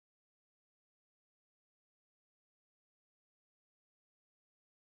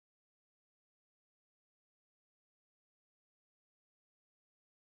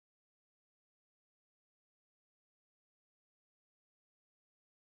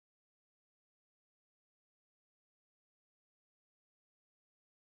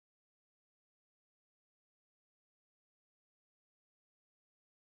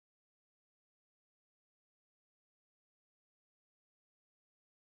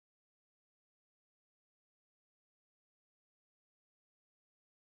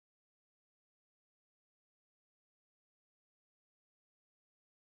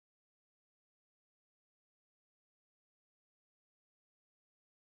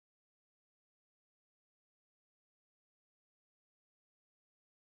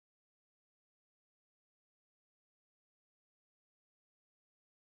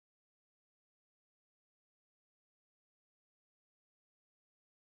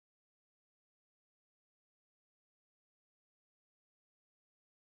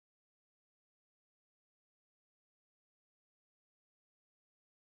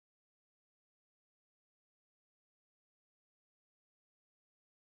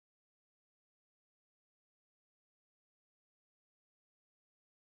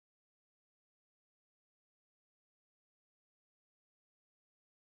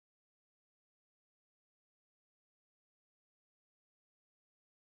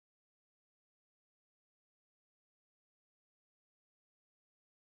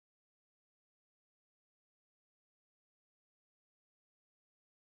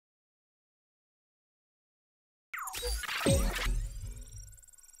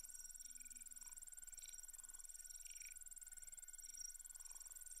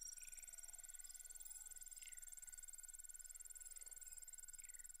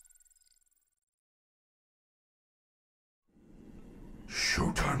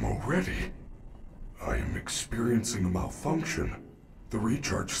Showtime already? I am experiencing a malfunction. The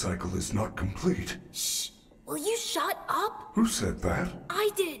recharge cycle is not complete. Shh! Will you shut up? Who said that? I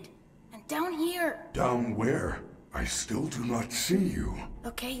did! And down here. Down where? I still do not see you.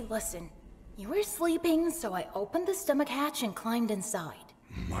 Okay, listen. You were sleeping, so I opened the stomach hatch and climbed inside.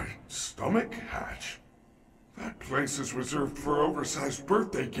 My stomach hatch? That place is reserved for oversized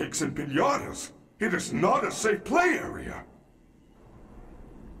birthday cakes and piñatas. It is not a safe play area.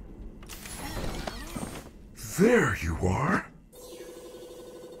 There you are.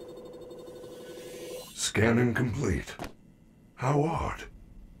 Scanning complete. How odd.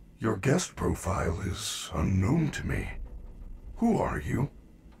 Your guest profile is unknown to me. Who are you?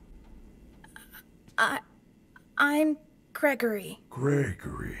 I'm Gregory.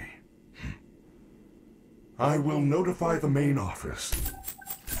 Gregory. I will notify the main office.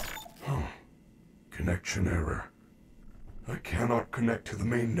 Huh. Connection error. I cannot connect to the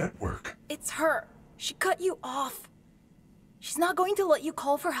main network. It's her. She cut you off. She's not going to let you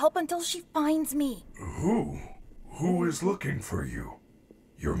call for help until she finds me. Who? Who is looking for you?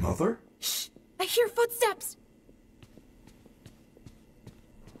 Your mother? Shh! I hear footsteps!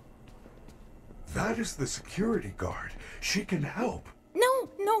 That is the security guard. She can help.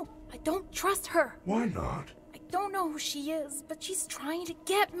 No, I don't trust her. Why not? I don't know who she is, but she's trying to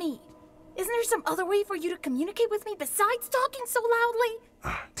get me. Isn't there some other way for you to communicate with me besides talking so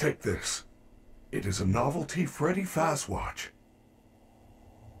loudly? Take this. It is a novelty Freddy fast watch.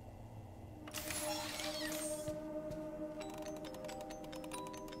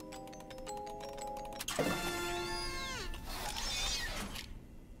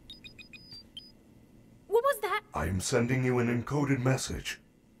 What was that? I am sending you an encoded message.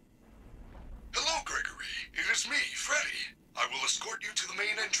 Hello, Gregory. It is me, Freddy. I will escort you to the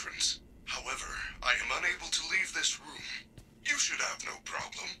main entrance. However, I am unable to leave this room. You should have no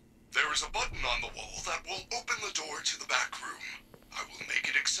problem. There is a button on the wall that will open the door to the back room. I will make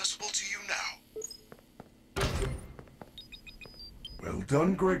it accessible to you now. Well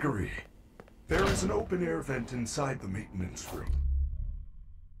done, Gregory. There is an open-air vent inside the maintenance room.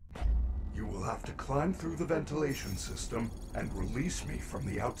 You will have to climb through the ventilation system and release me from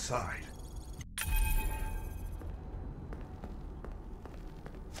the outside.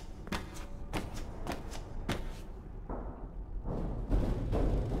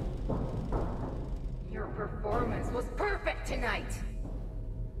 Your performance was perfect tonight.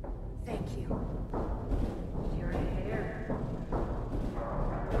 Thank you. Your hair.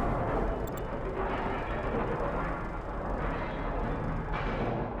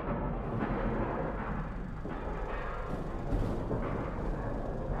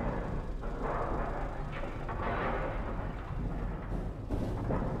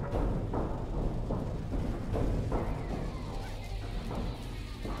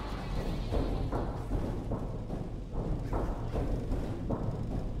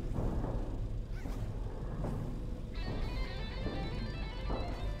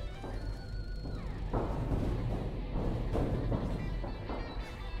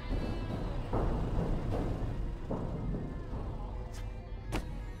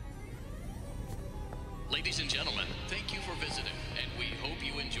 Ladies and gentlemen, thank you for visiting, and we hope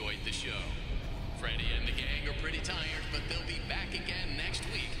you enjoyed the show. Freddy and the gang are pretty tired, but they'll be back again next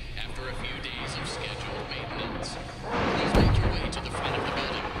week after a few days of scheduled maintenance. Please make your way to the front of the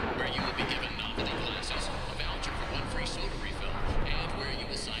building, where you will be given novelty glasses, a voucher for one free soda refill, and where you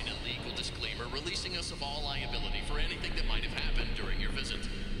will sign a legal disclaimer releasing us of all liability for anything that might have happened during your visit.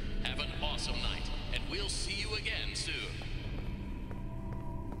 Have an awesome night, and we'll see you again soon.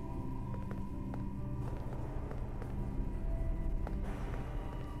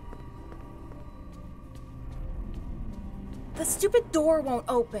 The stupid door won't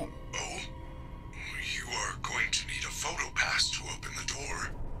open. Oh? You are going to need a photo pass to open the door.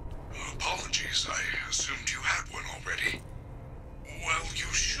 Apologies, I assumed you had one already. Well,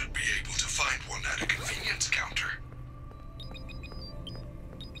 you should be able to find one at a convenience counter.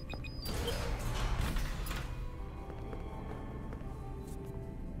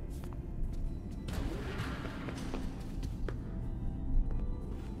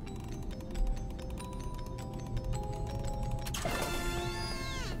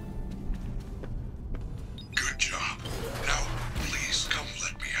 Good job. Now, please come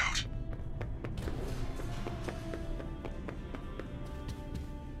let me out.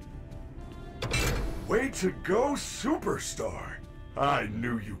 Way to go, superstar! I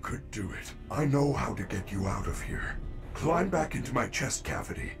knew you could do it. I know how to get you out of here. Climb back into my chest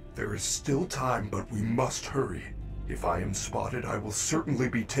cavity. There is still time, but we must hurry. If I am spotted, I will certainly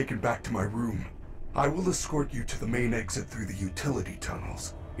be taken back to my room. I will escort you to the main exit through the utility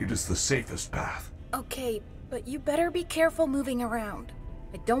tunnels. It is the safest path. Okay, but you better be careful moving around.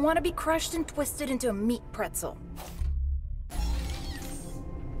 I don't want to be crushed and twisted into a meat pretzel.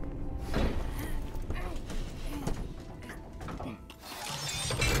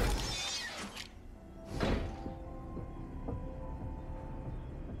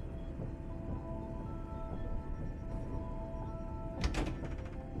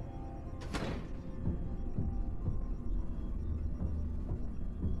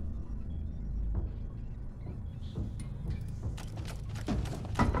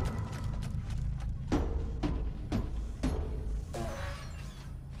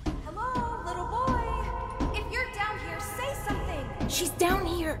 She's down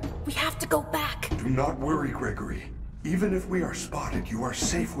here. We have to go back. Do not worry, Gregory. Even if we are spotted, you are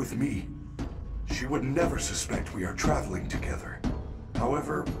safe with me. She would never suspect we are traveling together.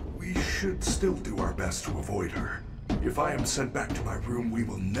 However, we should still do our best to avoid her. If I am sent back to my room, we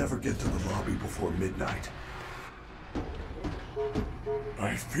will never get to the lobby before midnight.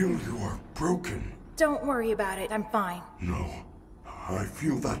 I feel you are broken. Don't worry about it. I'm fine. No. I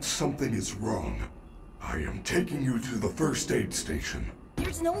feel that something is wrong. I am taking you to the first aid station.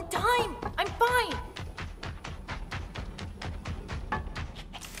 There's no time. I'm fine.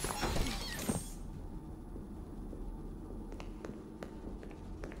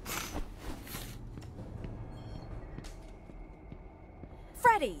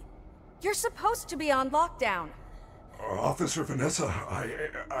 Freddy, you're supposed to be on lockdown. Officer Vanessa,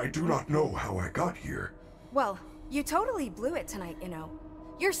 I do not know how I got here. Well, you totally blew it tonight, you know.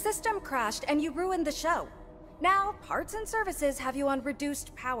 Your system crashed and you ruined the show. Now, parts and services have you on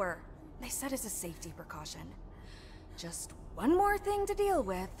reduced power. They said as a safety precaution. Just one more thing to deal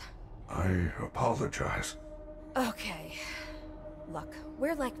with. I apologize. Okay. Look,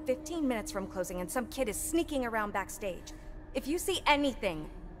 we're like 15 minutes from closing and some kid is sneaking around backstage. If you see anything,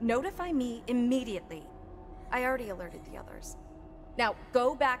 notify me immediately. I already alerted the others. Now,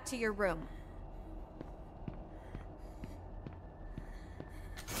 go back to your room.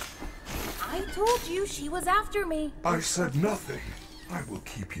 I told you she was after me. I said nothing. I will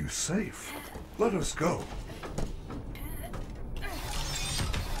keep you safe. Let us go.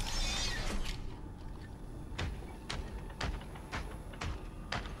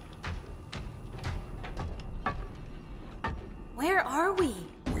 Where are we?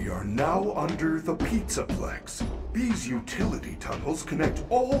 We are now under the Pizzaplex. These utility tunnels connect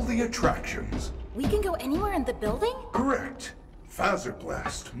all the attractions. We can go anywhere in the building? Correct.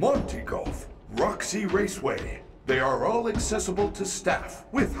 Fazerblast, Monte Golf, Roxy Raceway. They are all accessible to staff,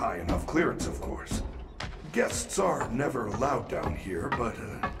 with high enough clearance, of course. Guests are never allowed down here, but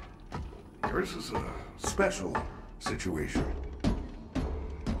yours is a special situation.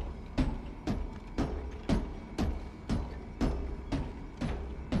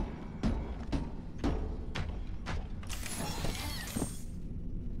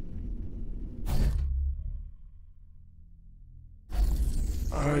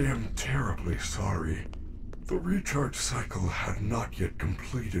 I am terribly sorry. The recharge cycle had not yet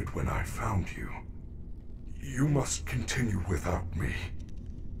completed when I found you. You must continue without me.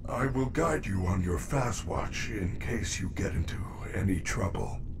 I will guide you on your fast watch in case you get into any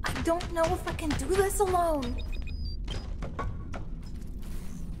trouble. I don't know if I can do this alone.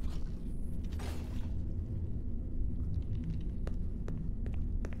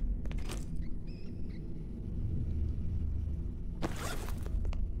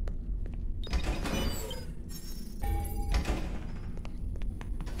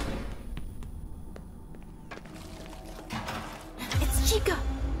 Chica!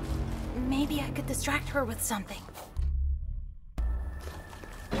 Maybe I could distract her with something.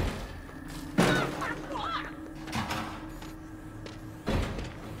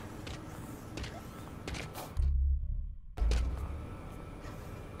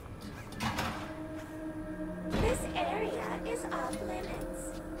 This area is off limits.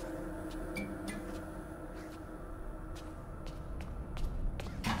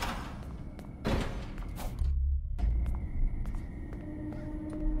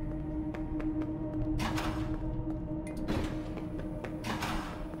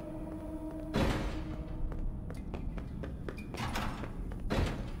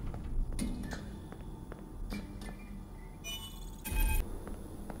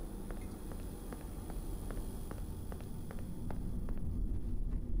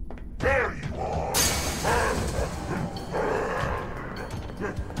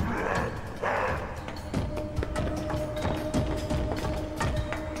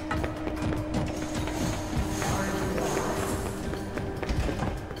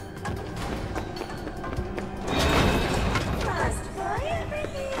 Lost boy over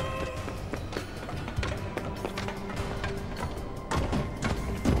here.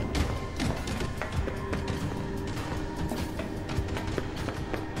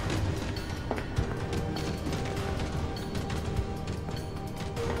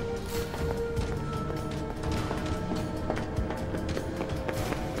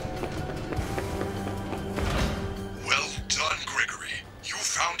 Well done, Gregory. You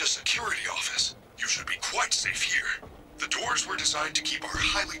found a security office. You should be quite safe here. The doors were designed to keep our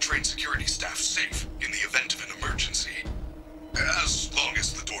highly trained security staff safe in the event of an emergency. As long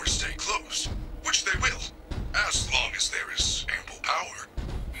as the doors stay closed, which they will, as long as there is ample power.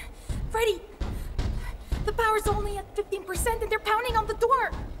 Freddy! The power's only at 15% and they're pounding on the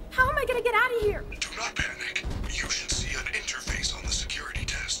door! How am I gonna get out of here? Do not panic. You should see an interface on the security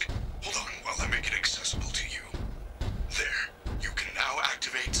desk. Hold on while I make it accessible to you. There. You can now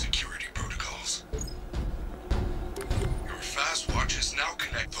activate security protocols. Your fast watches now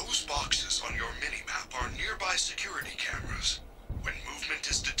connect those boxes on your mini-map are nearby security cameras. When movement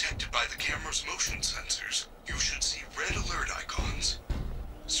is detected by the camera's motion sensors, you should see red alert icons.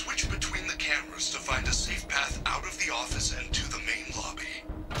 Switch between the cameras to find a safe path out of the office and to the main lobby.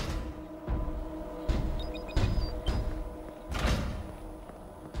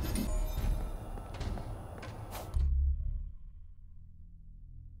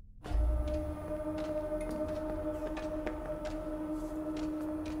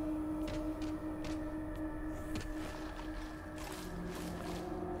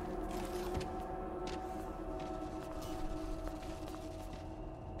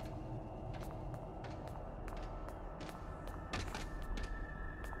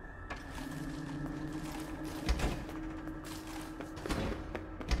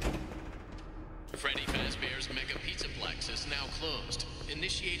 Freddy Fazbear's Mega Pizzaplex is now closed.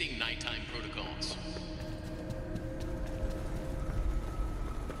 Initiating nighttime protocols.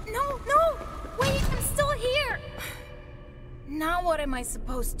 No, no! Wait, I'm still here! Now what am I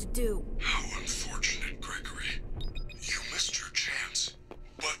supposed to do? How unfortunate, Gregory. You missed your chance.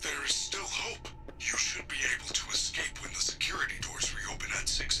 But there is still hope. You should be able to escape when the security doors reopen at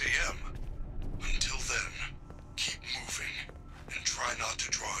 6 a.m. Until then, keep moving and try not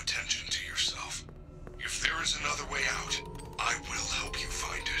to draw attention to yourself. If there is another way out, I will help you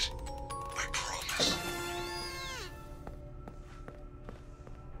find it. I promise.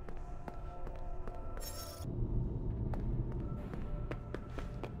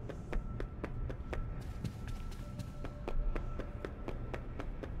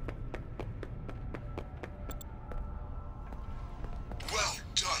 Well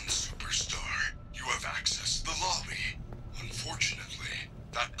done, superstar. You have accessed the lobby. Unfortunately,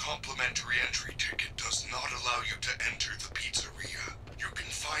 that complimentary entry ticket does not allow you to enter the pizzeria. You can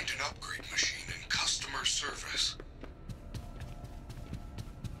find an upgrade machine in customer service.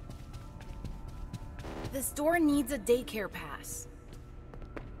 This door needs a daycare pass.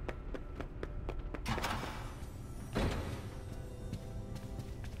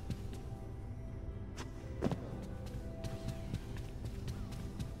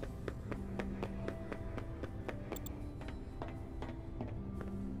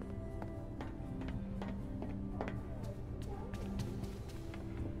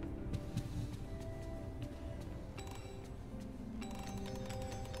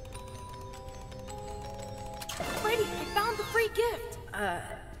 Freddy, I found the free gift!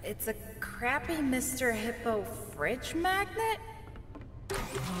 It's a crappy Mr. Hippo fridge magnet?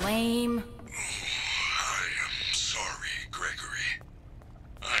 Lame. I am sorry, Gregory.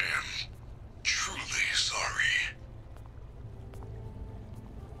 I am truly sorry.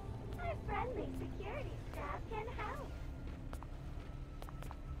 Our friendly security staff can help.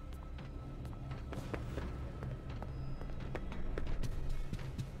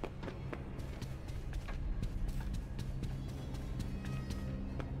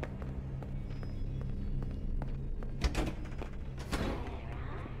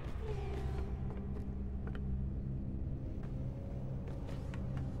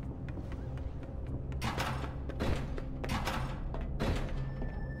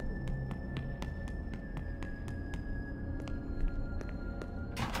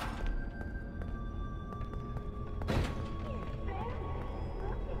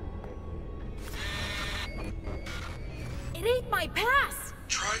 It ate my pass!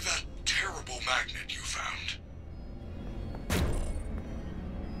 Try that terrible magnet you found.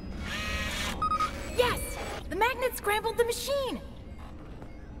 Yes! The magnet scrambled the machine!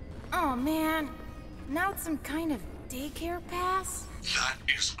 Oh man, now it's some kind of daycare pass? That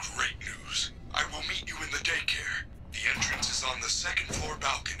is great news. I will meet you in the daycare. The entrance is on the second floor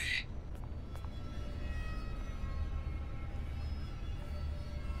balcony.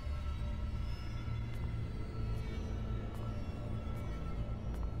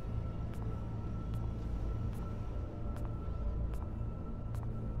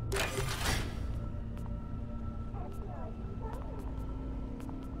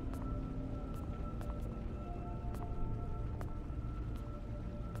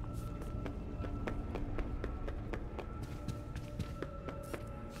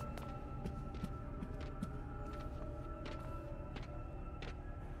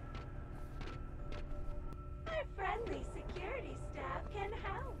 Our friendly security staff can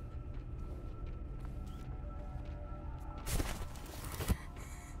help.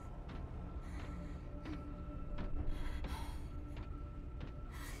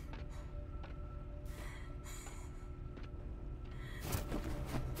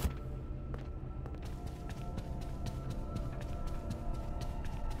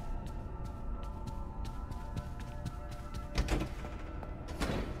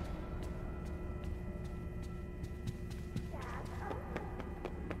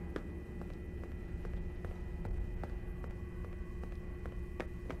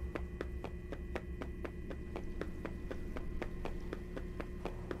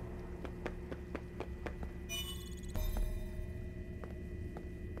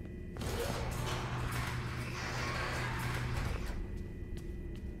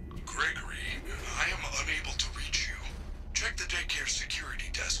 Gregory, I am unable to reach you. Check the daycare security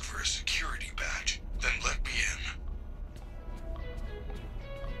desk for a security badge, then let me in.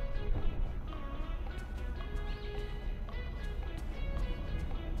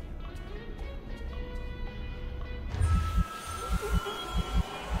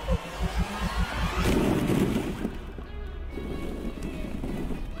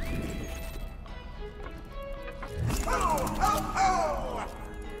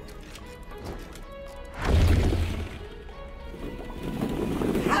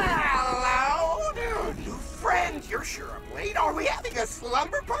 Hello! New friends, you're sure I'm late. Are we having a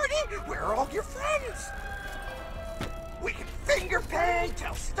slumber party? Where are all your friends? We can finger paint,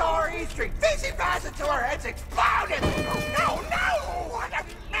 tell stories, drink fizzy fast until our heads explode and... Oh, no! What a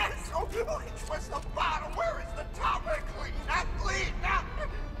mess! Oh, which was the bottom? Where is the top? Clean up, clean up!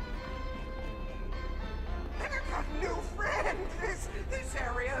 New friend, this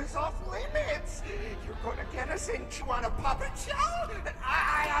area is off limits. You're gonna get us into on a puppet show?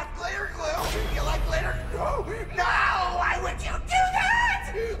 I have glitter glue. You like glitter? No, no! Why would you do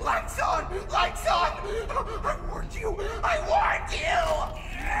that? Lights on! Lights on! I warned you! I warned you!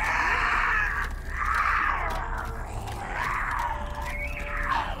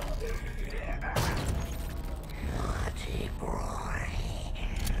 Naughty boy.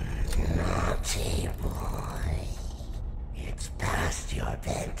 Naughty boy. It's past your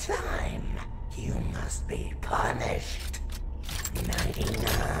bedtime. You must be punished.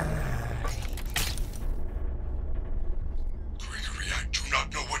 Nighty-night. Gregory, I do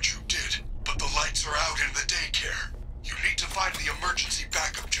not know what you did, but the lights are out in the daycare. You need to find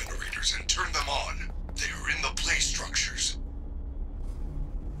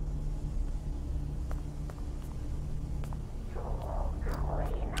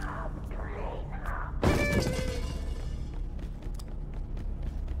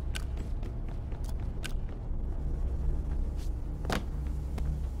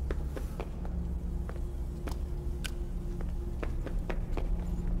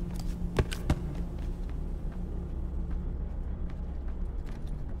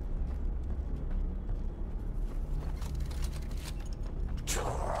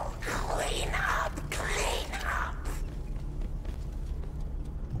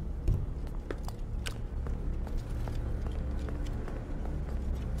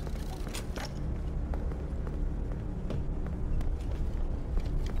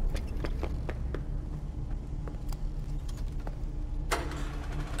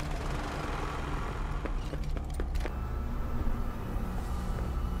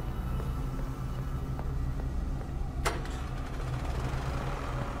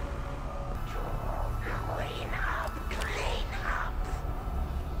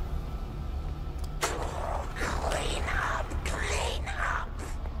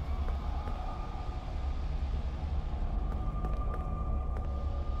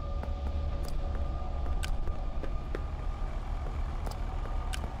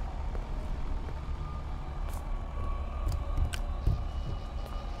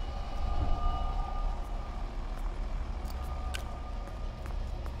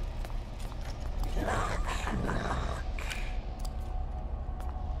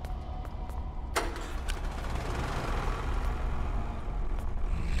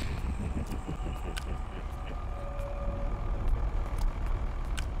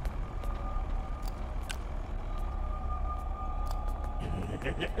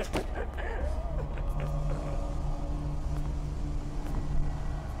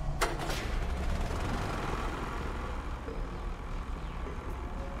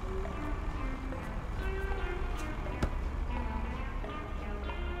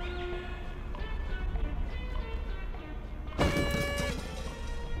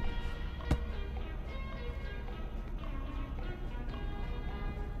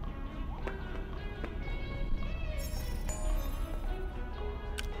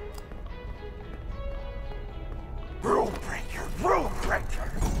Rule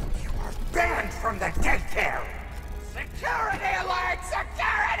breaker! You are banned from the daycare! Security alert!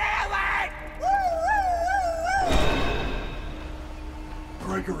 Security alert! Woo, woo, woo, woo!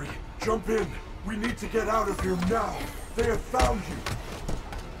 Gregory, jump in! We need to get out of here now! They have found you!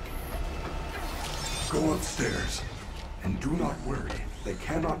 Go upstairs. And do not worry, they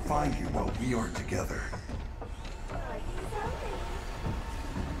cannot find you while we are together.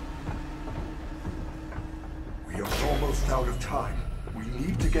 We are almost out of time. We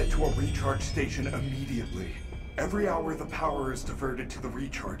need to get to a recharge station immediately. Every hour the power is diverted to the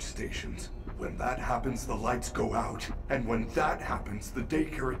recharge stations. When that happens, the lights go out. And when that happens, the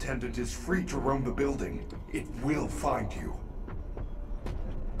daycare attendant is free to roam the building. It will find you.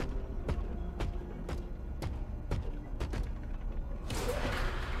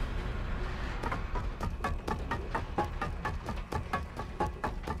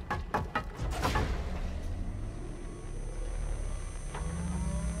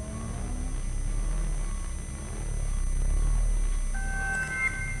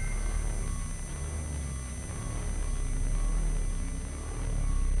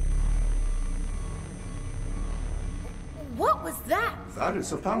 What was that? That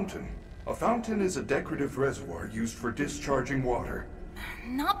is a fountain. A fountain is a decorative reservoir used for discharging water.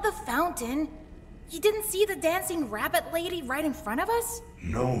 Not the fountain. You didn't see the dancing rabbit lady right in front of us?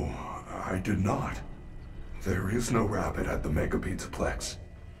 No, I did not. There is no rabbit at the Mega Pizzaplex.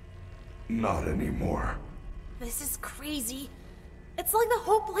 Not anymore. This is crazy. It's like the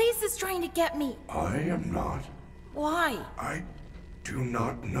whole place is trying to get me. I am not. Why? I do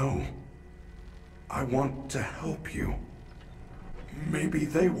not know. I want to help you. Maybe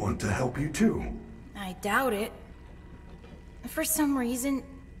they want to help you too. I doubt it. For some reason,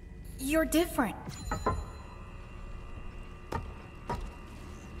 you're different.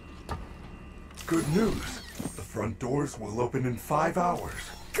 Good news. The front doors will open in 5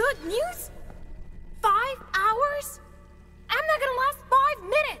 hours. Good news? 5 hours? I'm not gonna last 5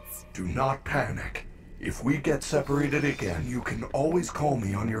 minutes! Do not panic. If we get separated again, you can always call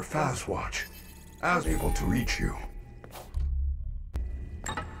me on your fast watch. As able to reach you.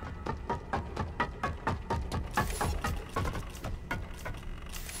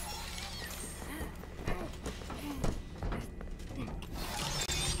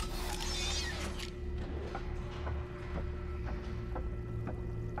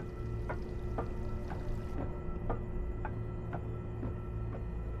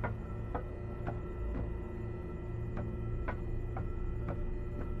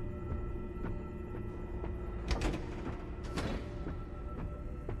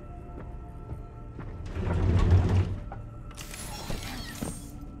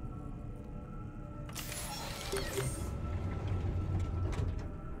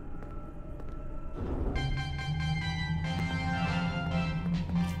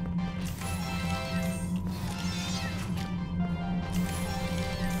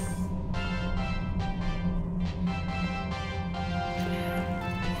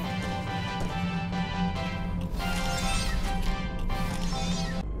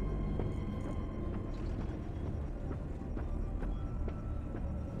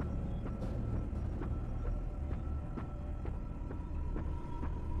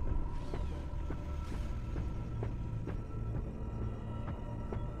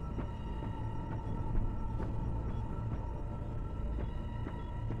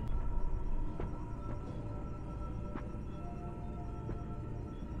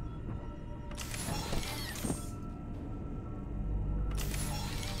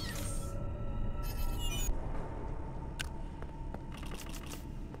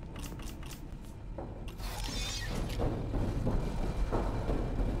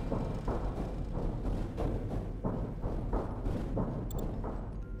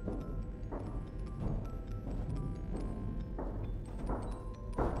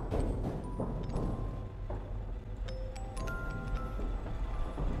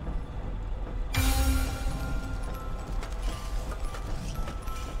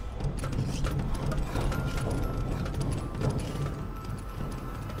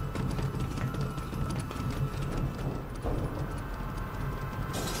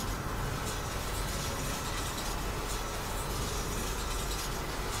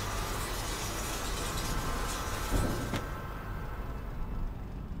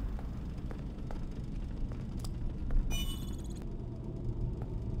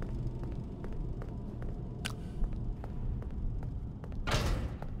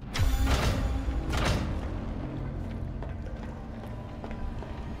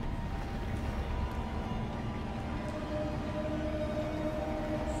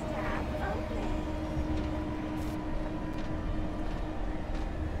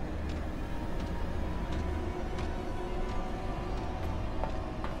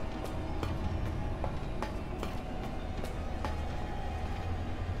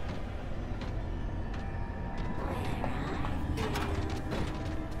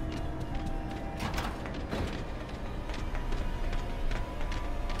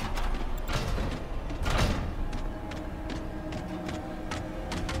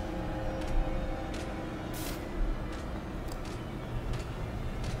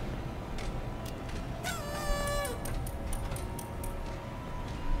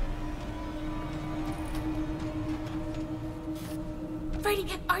 Freddy,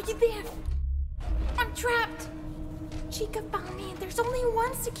 are you there? I'm trapped. Chica found me and there's only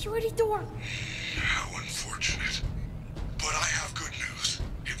one security door. How unfortunate. But I have good news.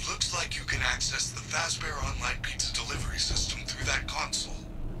 It looks like you can access the Fazbear Online Pizza delivery system through that console.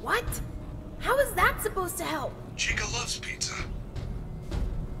 What? How is that supposed to help? Chica loves pizza.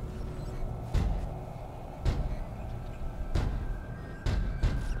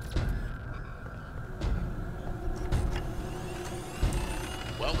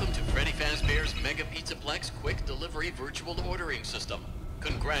 Welcome to Freddy Fazbear's Mega Pizzaplex Quick Delivery Virtual Ordering System.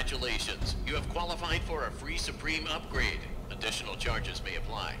 Congratulations, you have qualified for a free Supreme upgrade. Additional charges may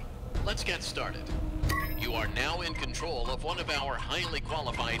apply. Let's get started. You are now in control of one of our highly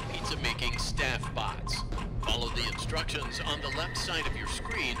qualified pizza-making staff bots. Follow the instructions on the left side of your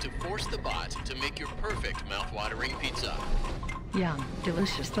screen to force the bot to make your perfect mouth-watering pizza. Yum,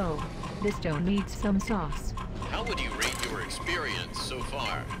 delicious dough. This dough needs some sauce. How would you rate your experience so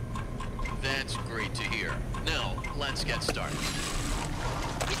far? That's great to hear. Now, let's get started.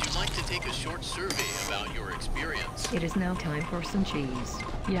 Would you like to take a short survey about your experience? It is now time for some cheese.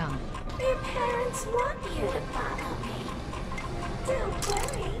 Yum. Your parents want you to follow me. Don't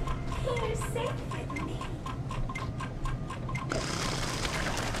worry, you're safe with me.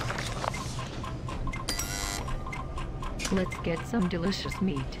 Let's get some delicious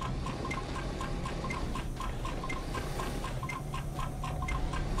meat.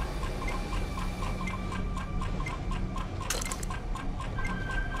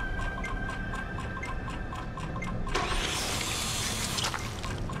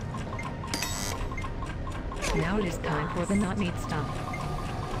 Now it is time for the not meat stuff.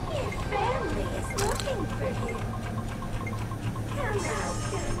 Your family is looking for you. Come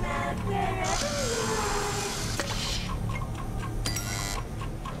out, wherever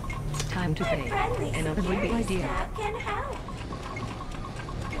you Time to are. pay. Friendly Another would be security idea. staff can help.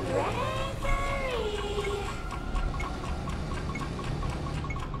 Gregory!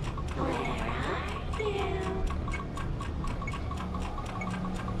 Where are you?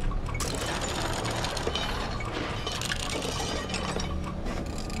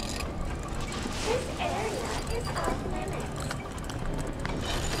 This area is off limits.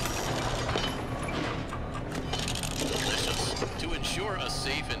 Delicious. To ensure a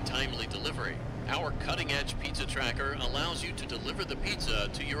safe and timely delivery, our cutting-edge pizza tracker allows you to deliver the pizza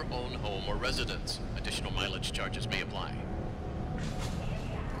to your own home or residence. Additional mileage charges may apply.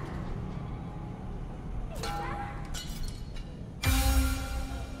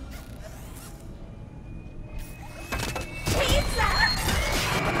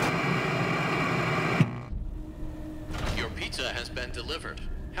 Your pizza has been delivered.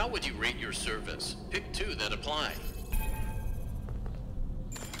 How would you rate your service? Pick two that apply.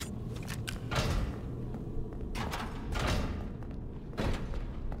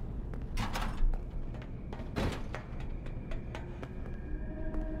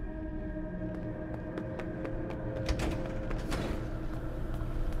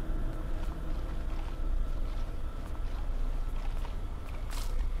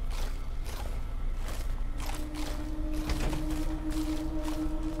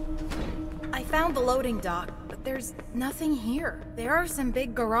 I found the loading dock, but there's nothing here. There are some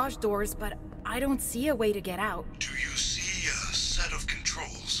big garage doors, but I don't see a way to get out. Do you see a set of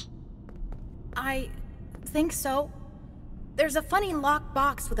controls? I think so. There's a funny locked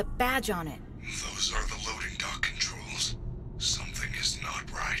box with a badge on it. Those are the loading dock controls. Something is not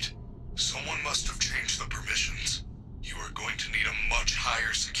right. Someone must have changed the permissions. You are going to need a much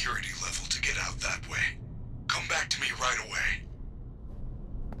higher security level to get out that way. Come back to me right away.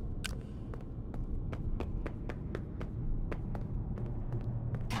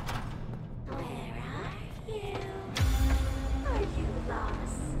 Where are you? Are you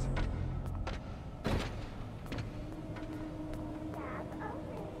lost? Tab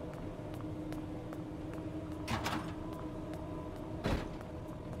open.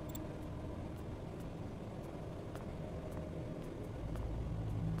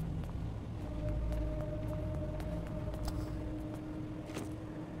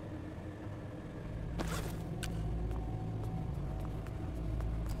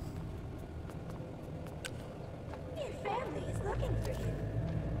 Your family is looking for you.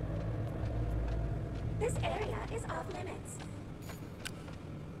 This area is off limits.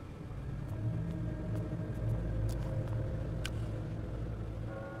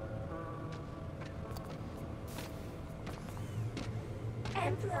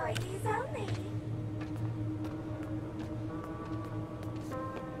 Employees only.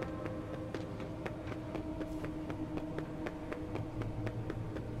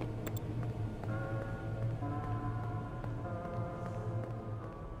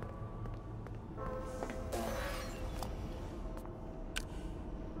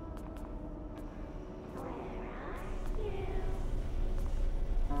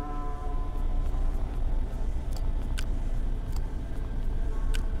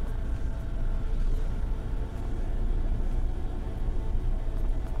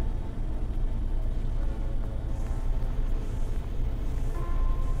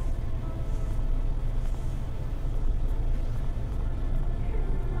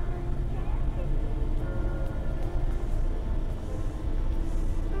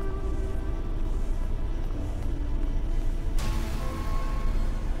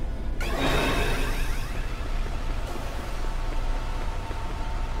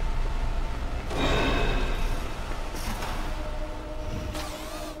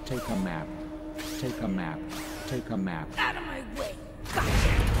 Take a map. Take a map. Take a map. Out of my way! Gotcha!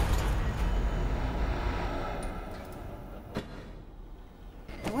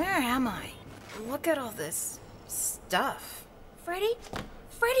 Where am I? Look at all this stuff. Freddy?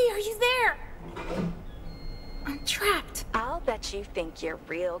 Freddy, are you there? I'm trapped. I'll bet you think you're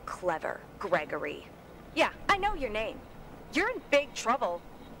real clever, Gregory. Yeah, I know your name. You're in big trouble.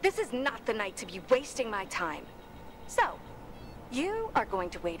 This is not the night to be wasting my time. So, you are going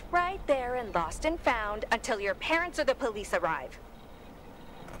to wait right there in Lost and Found until your parents or the police arrive.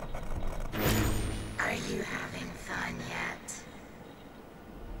 Are you having fun yet?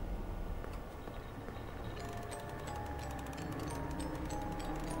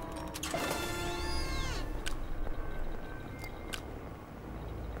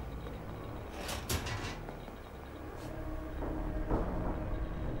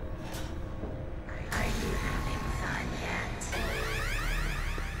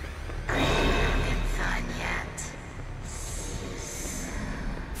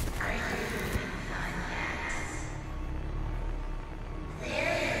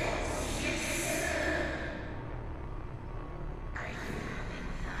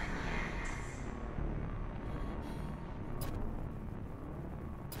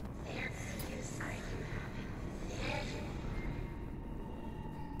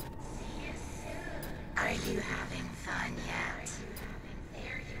 Are you having fun yet?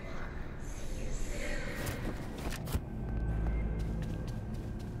 There you are. See you soon.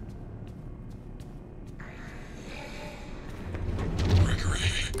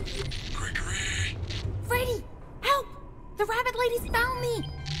 Gregory? Gregory? Freddy! Help! The rabbit ladies found me!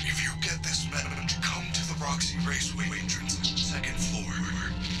 If you get this message, come to the Roxy Raceway entrance, second floor.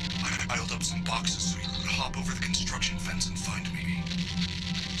 I piled up some boxes so you could hop over the construction fence and find me.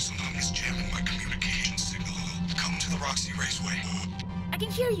 Something is jamming my communication signal. Come to the Roxy Raceway. I can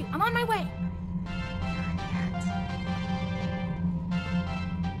hear you. I'm on my way.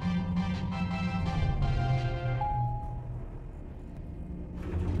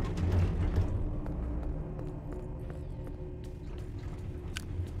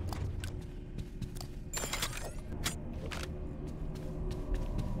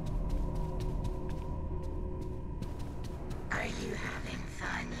 Are you having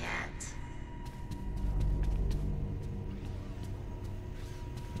fun yet?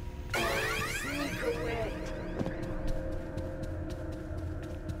 Sneak away.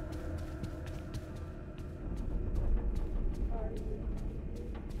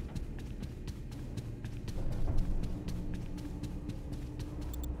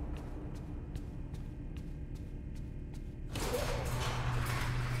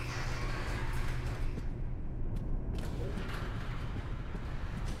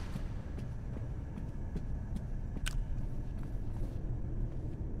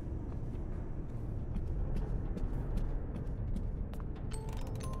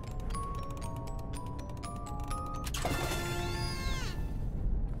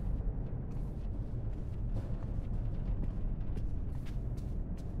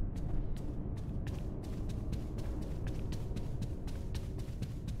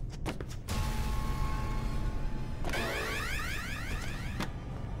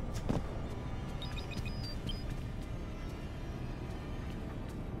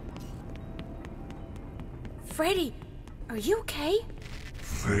 Freddy, are you okay?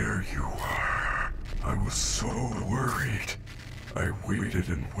 There you are. I was so worried. I waited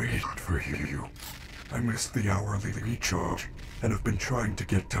and waited for you. I missed the hourly recharge and have been trying to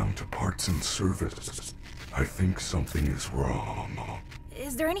get down to parts and service. I think something is wrong.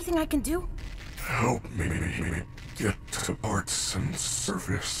 Is there anything I can do? Help me get to parts and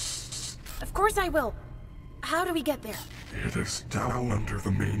service. Of course I will. How do we get there? It is down under the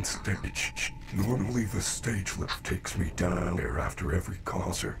main stage. Normally the stage lift takes me down there after every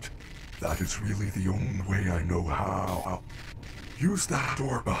concert. That is really the only way I know how. Use that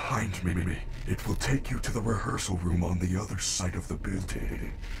door behind me. It will take you to the rehearsal room on the other side of the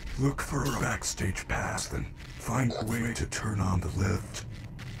building. Look for a backstage pass, then find a way to turn on the lift.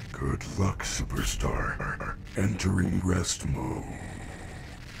 Good luck, superstar. Entering rest mode.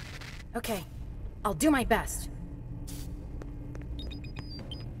 Okay, I'll do my best.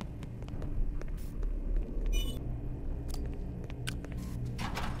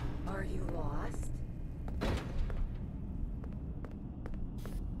 Are you lost?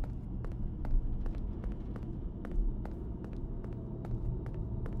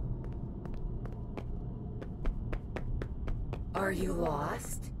 Are you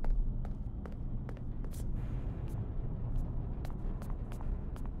lost?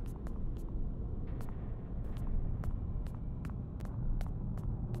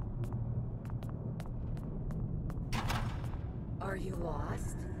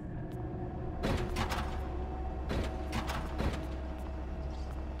 lost?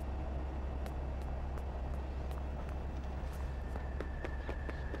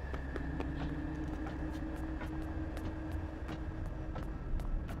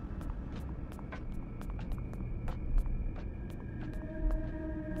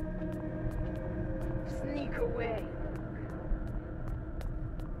 Sneak away.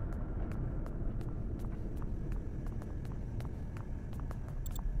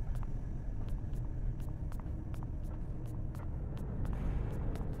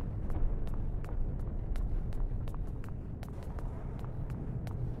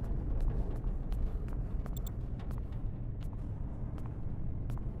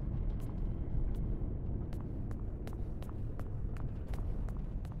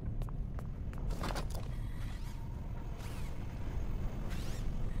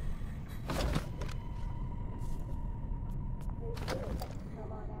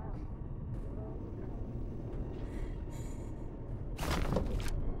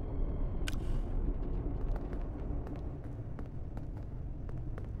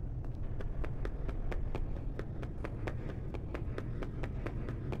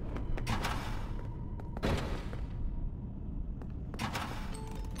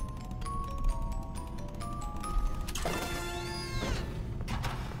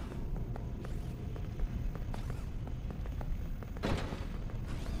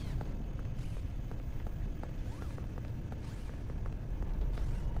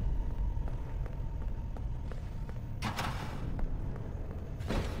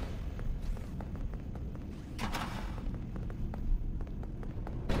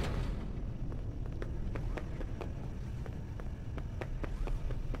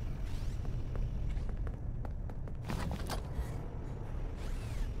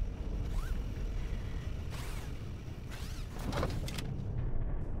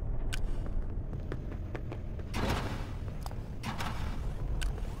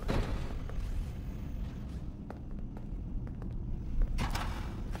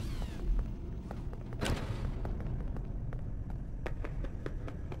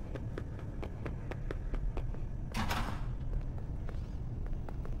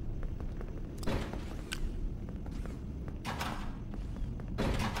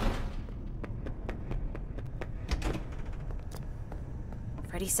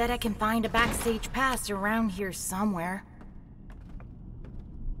 Freddy said I can find a backstage pass around here somewhere.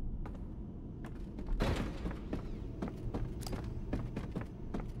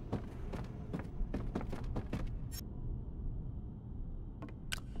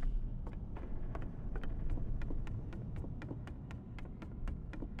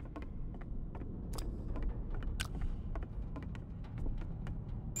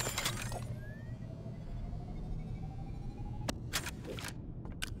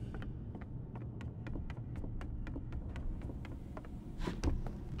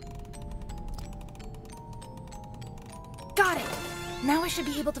 Got it! Now I should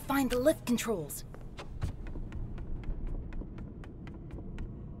be able to find the lift controls.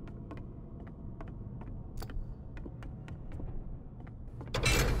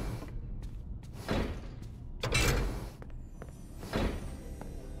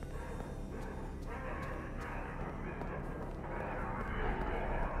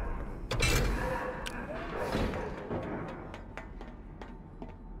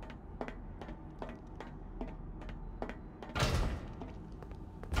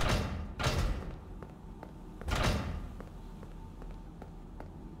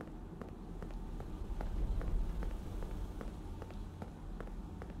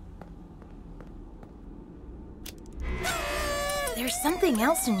 There's something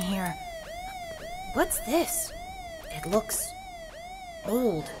else in here. What's this? It looks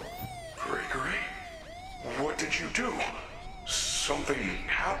old. Gregory? What did you do? Something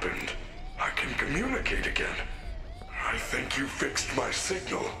happened. I can communicate again. I think you fixed my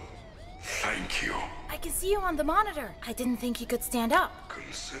signal. Thank you. I can see you on the monitor. I didn't think you could stand up.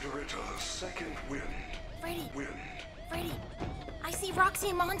 Consider it a second wind. Freddy. Wind. Freddy, I see Roxy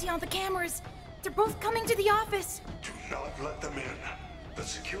and Monty on the cameras. They're both coming to the office. Do not let them in. The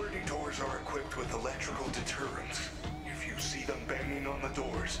security doors are equipped with electrical deterrents. If you see them banging on the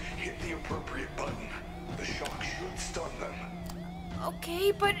doors, hit the appropriate button. The shock should stun them.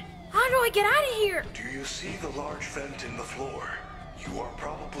 Okay, but how do I get out of here? Do you see the large vent in the floor? You are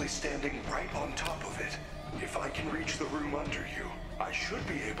probably standing right on top of it. If I can reach the room under you, I should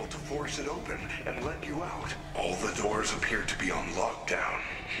be able to force it open and let you out. All the doors appear to be on lockdown.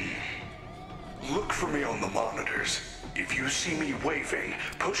 Look for me on the monitors. If you see me waving,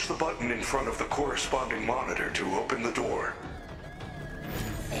 push the button in front of the corresponding monitor to open the door.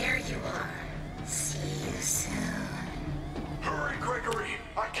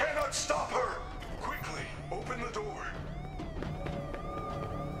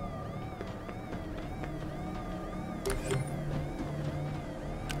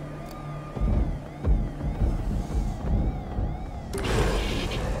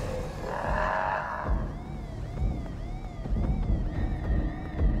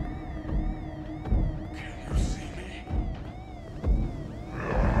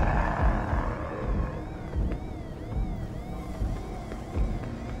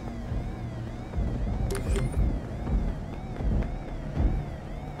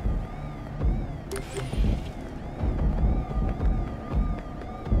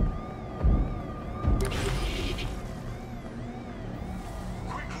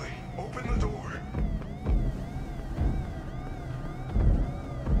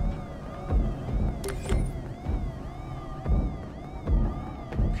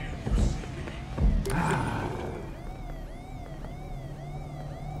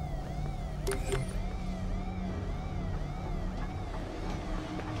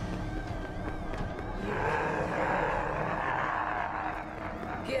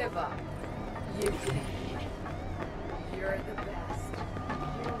 Give up. You can. You're the best.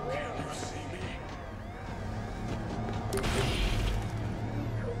 You will. Can you see me?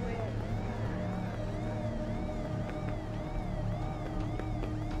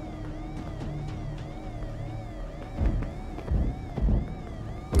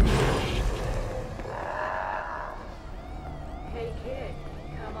 Hey kid,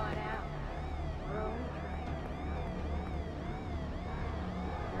 come on out. We're only trying.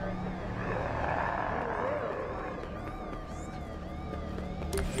 You're the best. You will find him first.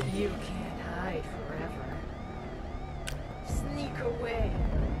 You can't hide forever. Sneak away.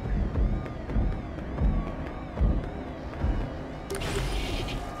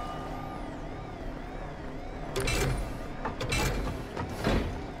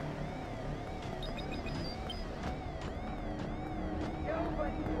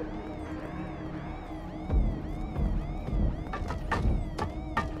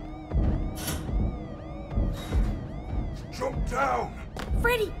 Jump down!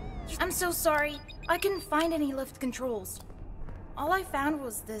 Freddy! I'm so sorry. I couldn't find any lift controls. All I found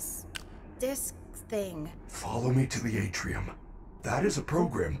was this disc thing. Follow me to the atrium. That is a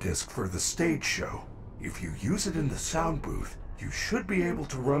program disc for the stage show. If you use it in the sound booth, you should be able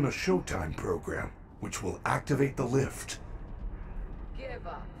to run a Showtime program, which will activate the lift. Give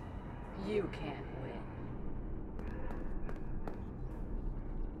up. You can't win.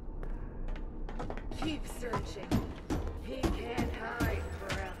 Keep searching. He can't hide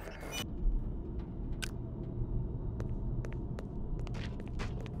forever.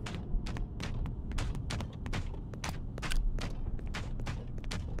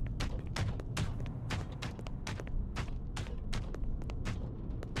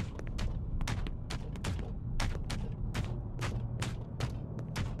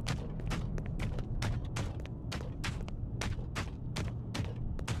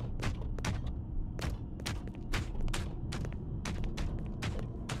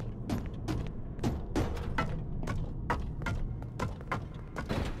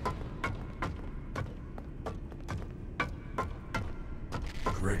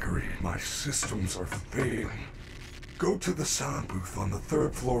 Gregory, my systems are failing. Go to the sound booth on the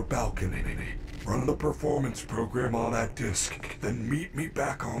third floor balcony. Run the performance program on that disc, then meet me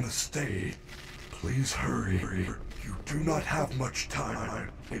back on the stage. Please hurry. You do not have much time.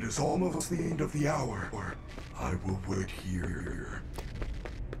 It is almost the end of the hour. I will wait here.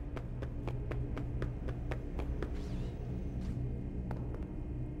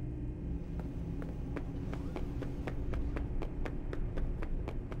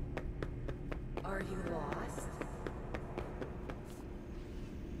 Are you lost?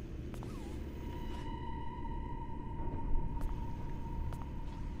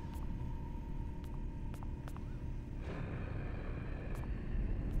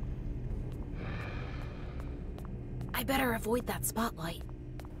 I better avoid that spotlight.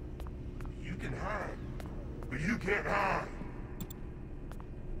 You can hide, but you can't hide.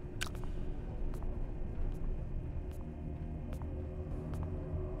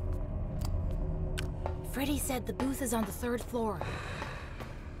 Freddy said the booth is on the third floor.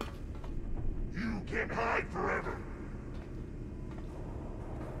 You can't hide forever.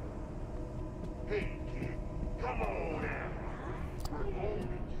 Hey, kid, come on out. We're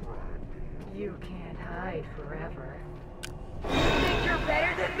only trying. You can't hide forever. You think you're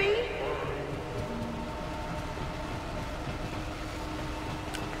better than me?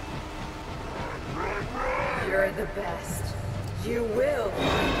 You're the best. You will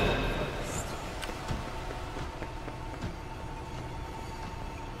find him first.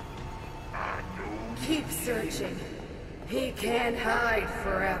 Keep searching. He can't hide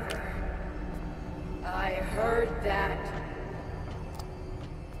forever. I heard that.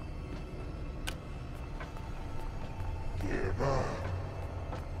 Give up.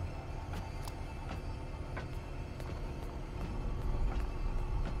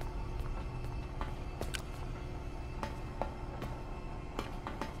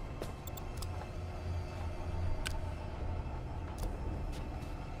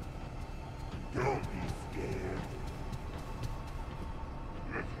 Don't be scared.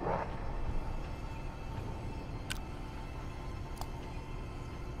 Let's rock.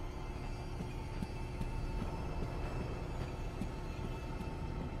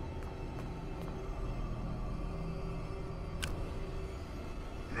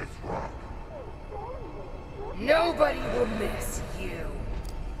 Let's rock. Nobody will miss you.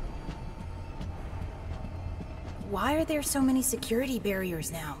 Why are there so many security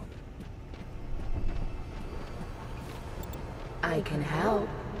barriers now? I can help.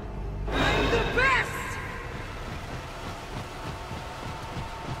 I'm the best!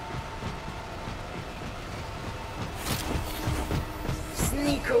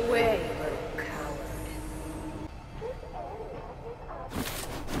 Sneak away, little coward.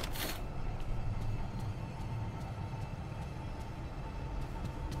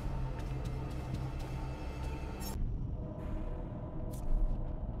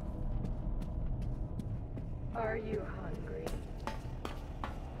 Are you hungry?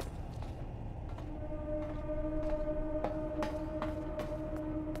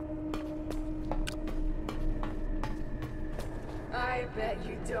 I bet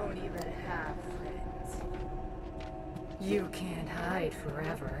you don't even have friends. You can't hide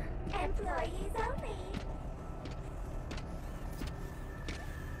forever. Employees only.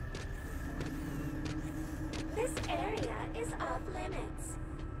 This area is off limits.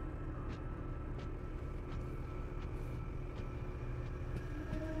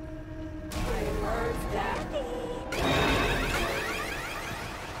 I heard that.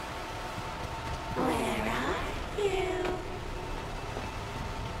 Where are you?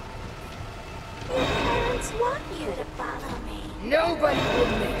 Your parents want you to follow me. Nobody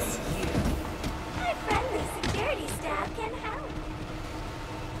will miss you. My friendly security staff can help.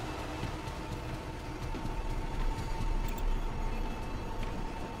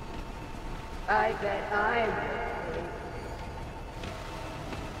 I bet I will.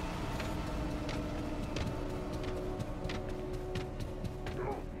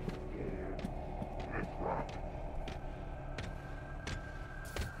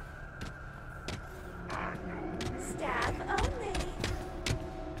 Staff only.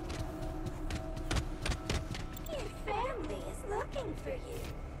 Your family is looking for you.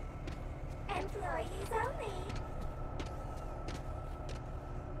 Employees only.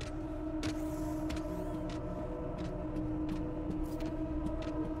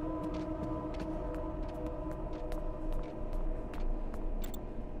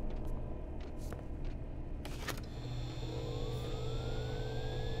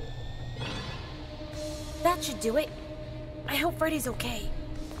 That should do it. I hope Freddy's okay.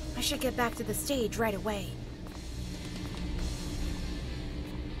 I should get back to the stage right away.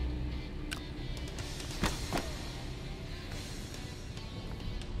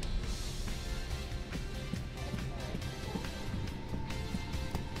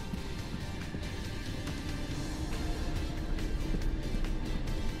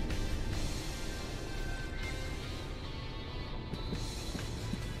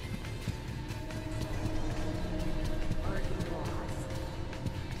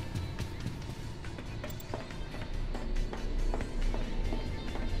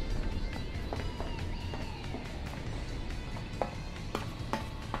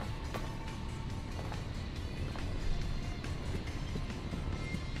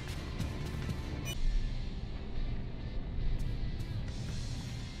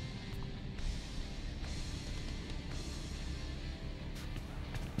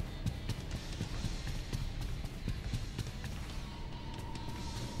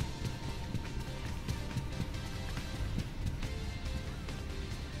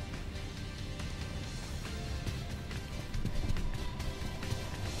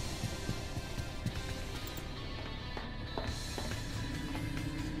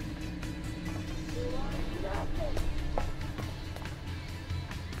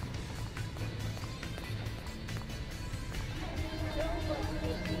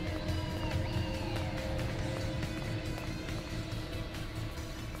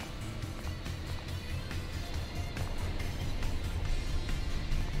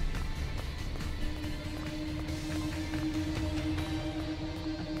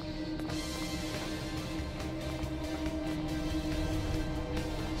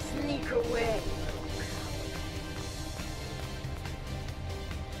 Sneak away.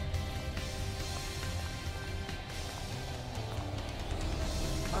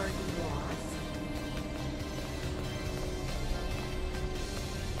 Are you lost?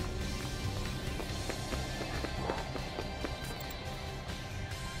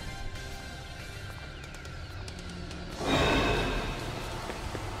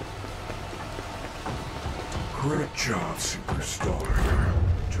 Great job, superstar.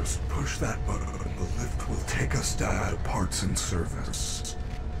 Just push that button. The lift will take us down to parts and service.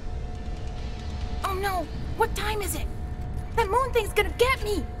 Oh no! What time is it? That moon thing's gonna get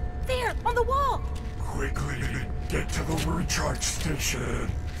me! There, on the wall! Quickly, get to the recharge station.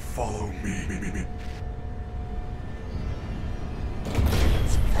 Follow me.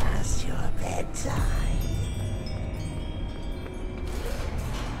 It's past your bedtime.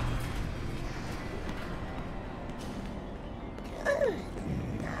 Good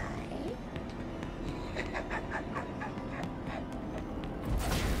night.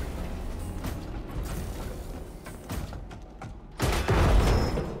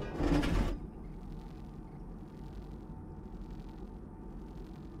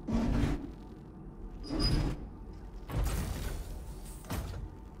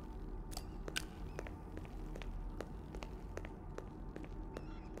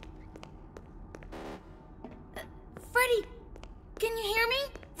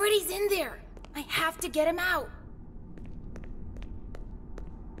 in there. I have to get him out.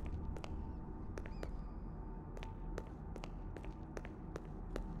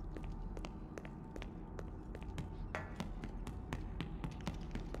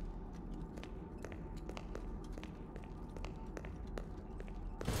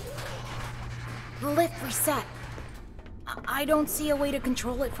 The lift reset. I don't see a way to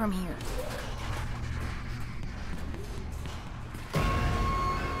control it from here.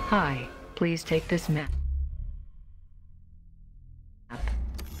 Hi, please take this map.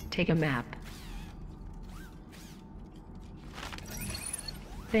 Take a map.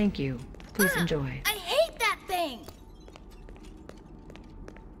 Thank you. Please enjoy. I hate that thing!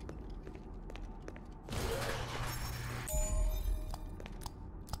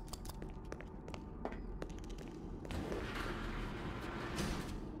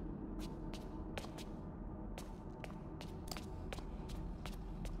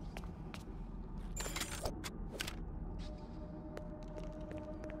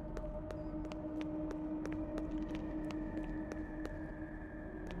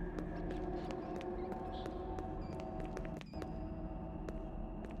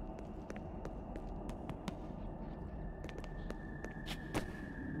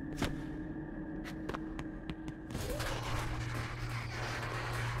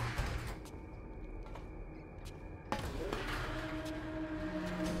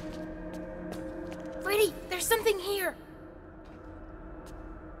 Freddy, there's something here.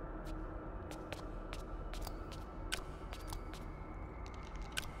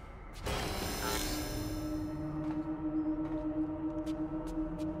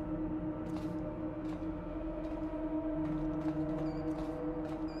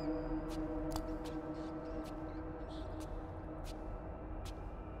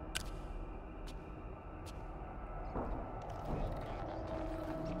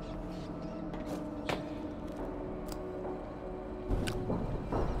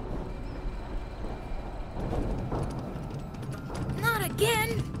 Not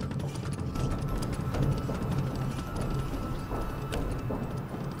again!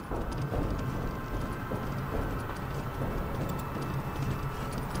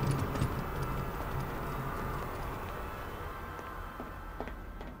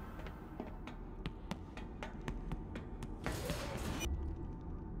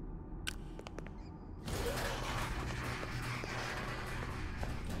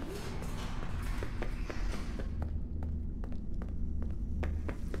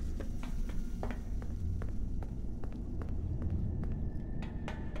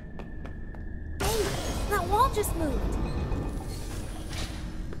 That wall just moved.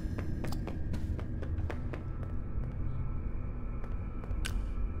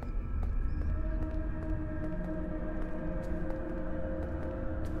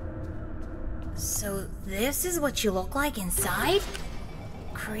 So this is what you look like inside?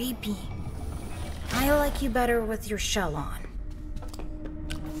 Creepy. I like you better with your shell on.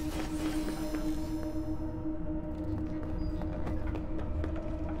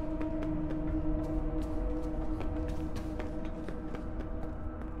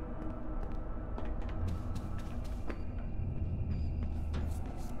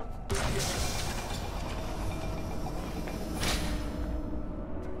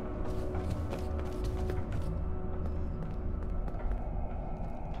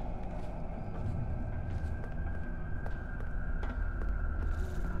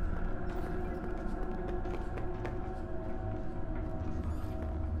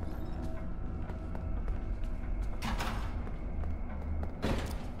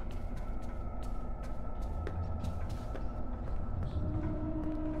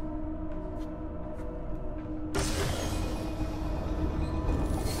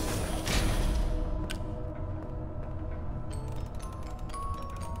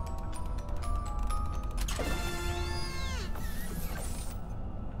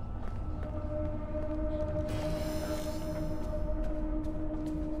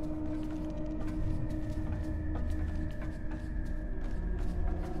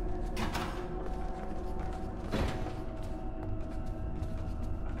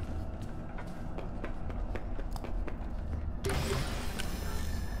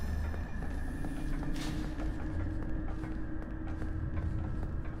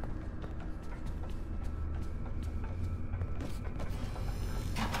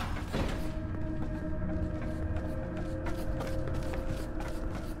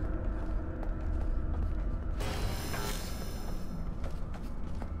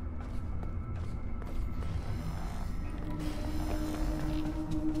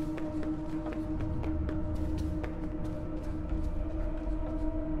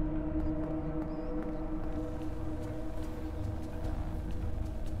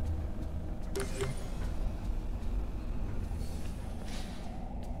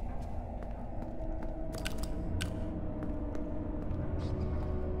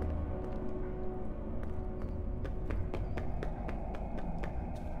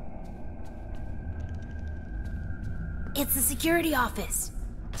 It's the security office.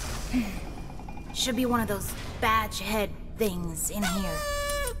 Should be one of those badge head things in here.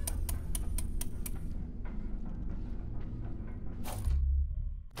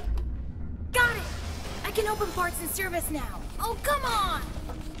 Got it! I can open parts and service now. Oh, come on!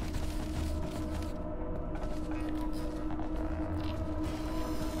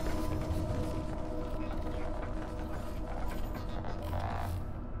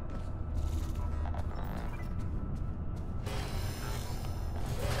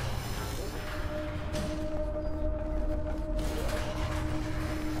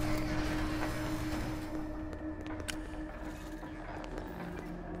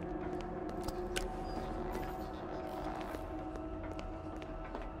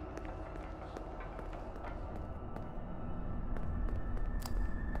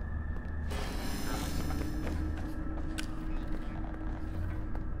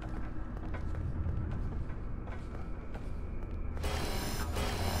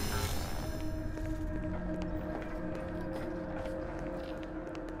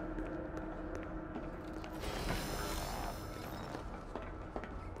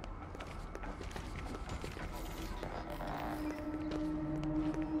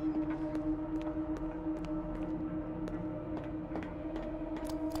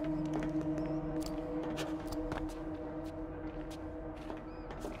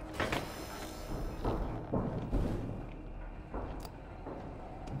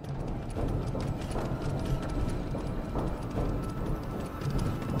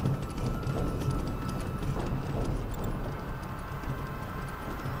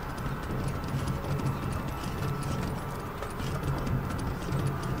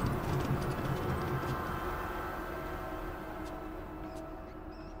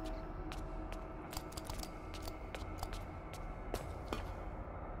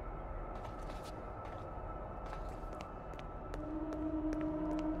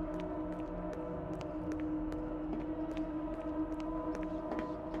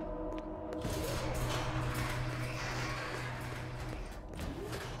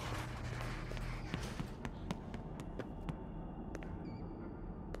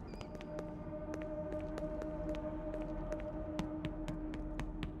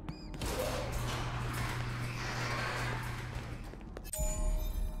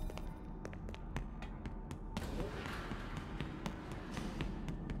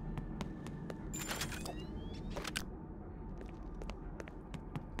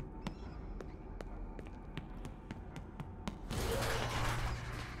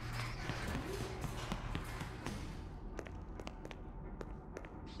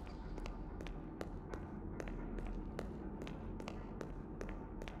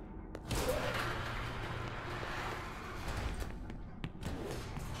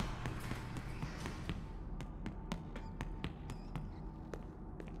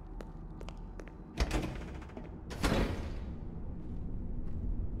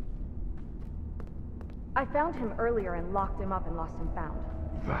 I found him earlier and locked him up in Lost and Found.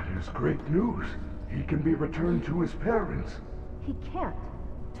 That is great news. He can be returned to his parents. He can't.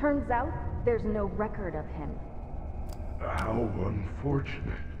 Turns out, there's no record of him. How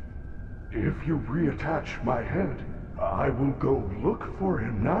unfortunate. If you reattach my head, I will go look for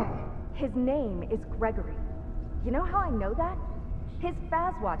him now. His name is Gregory. You know how I know that? His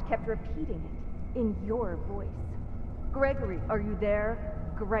Fazwatch kept repeating it, in your voice. Gregory, are you there?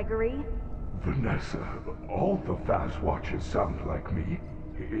 Gregory? Vanessa, all the Fazwatches sound like me.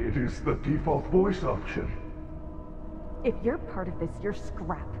 It is the default voice option. If you're part of this, you're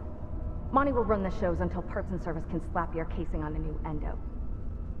scrap. Monty will run the shows until Parts and Service can slap your casing on a new endo.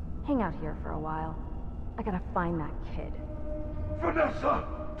 Hang out here for a while. I gotta find that kid. Vanessa!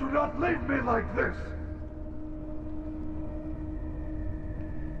 Do not leave me like this!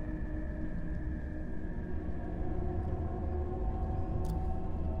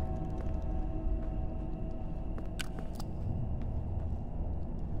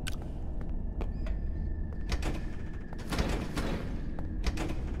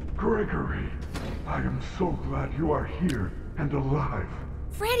 Gregory, I am so glad you are here and alive.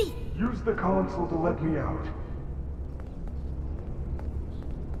 Freddy! Use the console to let me out.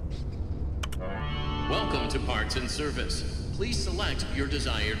 Welcome to Parts and Service. Please select your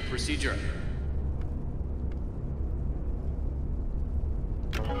desired procedure.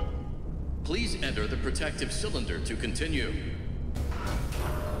 Please enter the protective cylinder to continue.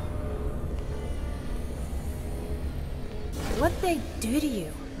 What'd they do to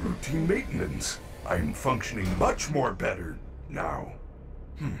you? Routine maintenance. I'm functioning much more better now.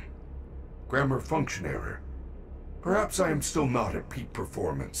 Grammar function error. Perhaps I am still not at peak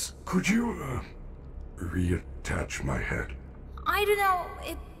performance. Could you, reattach my head? I don't know.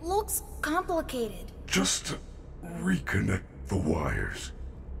 It looks complicated. Just reconnect the wires.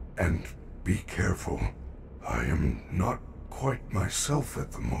 And be careful. I am not quite myself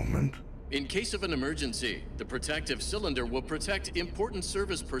at the moment. In case of an emergency, the protective cylinder will protect important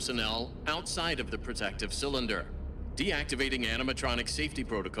service personnel outside of the protective cylinder. Deactivating animatronic safety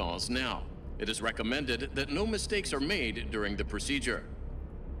protocols now. It is recommended that no mistakes are made during the procedure.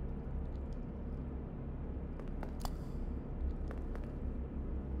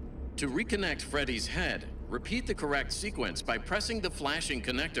 To reconnect Freddy's head, repeat the correct sequence by pressing the flashing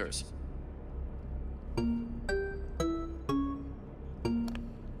connectors.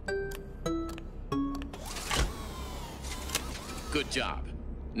 Good job.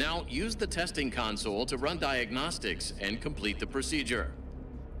 Now use the testing console to run diagnostics and complete the procedure.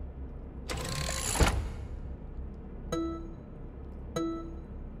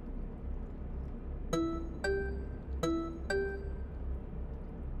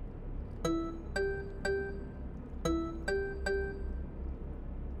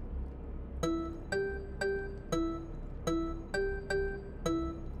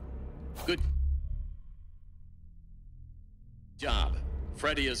 Good job.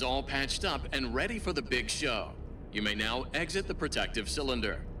 Freddy is all patched up and ready for the big show. You may now exit the protective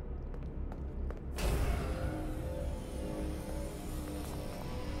cylinder.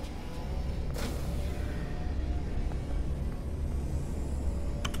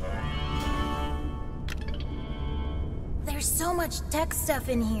 There's so much tech stuff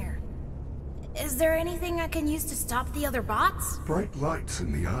in here. Is there anything I can use to stop the other bots? Bright lights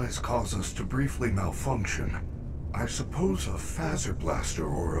in the eyes cause us to briefly malfunction. I suppose a phaser blaster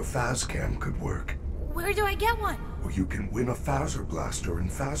or a phascam could work. Where do I get one? Or you can win a phaser blaster in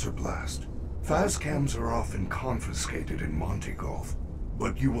Phaser Blast. Phascams are often confiscated in Monte Golf,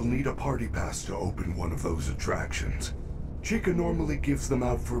 but you will need a party pass to open one of those attractions. Chica normally gives them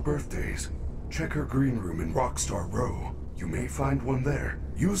out for birthdays. Check her green room in Rockstar Row. You may find one there.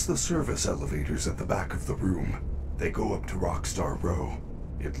 Use the service elevators at the back of the room. They go up to Rockstar Row.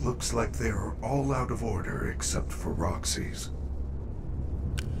 It looks like they are all out of order except for Roxy's.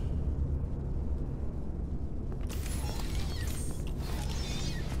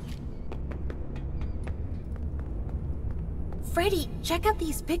 Freddy, check out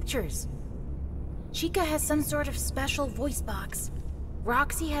these pictures. Chica has some sort of special voice box.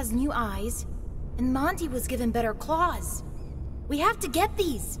 Roxy has new eyes. And Monty was given better claws. We have to get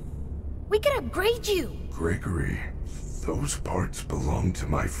these. We could upgrade you. Gregory, those parts belong to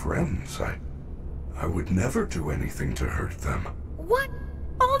my friends. I would never do anything to hurt them. What?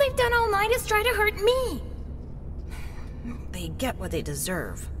 All they've done all night is try to hurt me. They get what they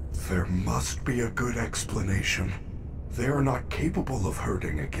deserve. There must be a good explanation. They are not capable of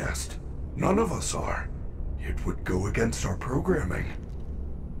hurting a guest. None of us are. It would go against our programming.